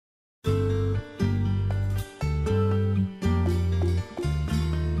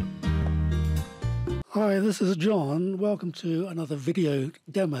Hi, this is John. Welcome to another video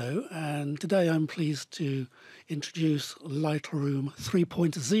demo, and today I'm pleased to introduce Lightroom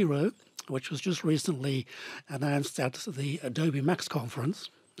 3.0, which was just recently announced at the Adobe Max conference,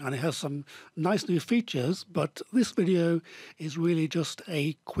 and it has some nice new features, but this video is really just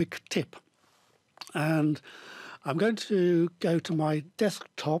a quick tip. And I'm going to go to my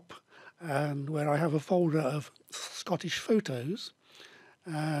desktop, and where I have a folder of Scottish photos,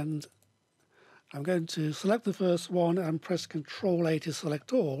 and I'm going to select the first one and press Ctrl-A to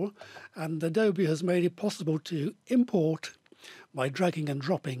select all, and Adobe has made it possible to import by dragging and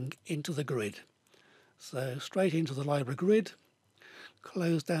dropping into the grid. So straight into the library grid,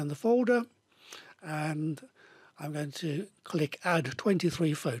 close down the folder, and I'm going to click Add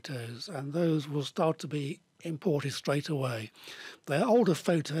 23 photos, and those will start to be imported straight away. They're older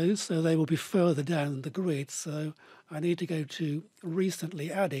photos, so they will be further down the grid, so I need to go to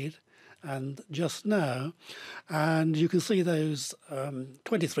Recently Added and Just Now, and you can see those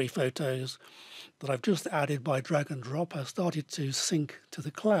 23 photos that I've just added by drag and drop have started to sync to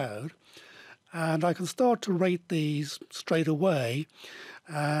the cloud, and I can start to rate these straight away.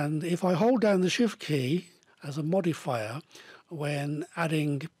 And if I hold down the Shift key as a modifier when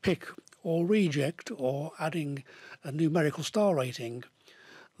adding pick or reject or adding a numerical star rating,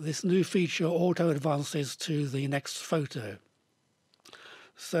 this new feature auto advances to the next photo.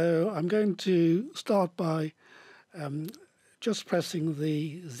 So I'm going to start by just pressing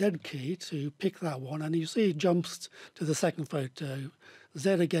the Z key to pick that one, and you see it jumps to the second photo. Z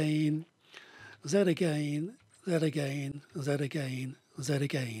again, Z again, Z again, Z again, Z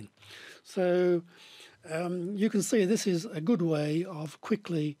again. So you can see this is a good way of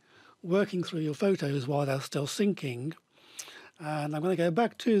quickly working through your photos while they're still syncing. And I'm going to go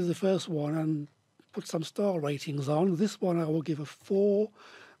back to the first one and put some star ratings on. This one I will give a 4,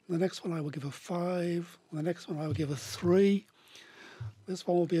 the next one I will give a 5, the next one I will give a 3, this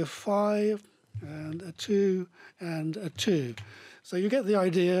one will be a 5, and a 2, and a 2. So you get the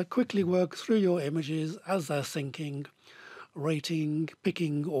idea. Quickly work through your images as they're syncing, rating,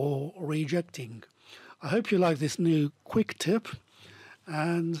 picking or rejecting. I hope you like this new quick tip,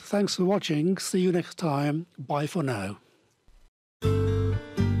 and thanks for watching. See you next time. Bye for now.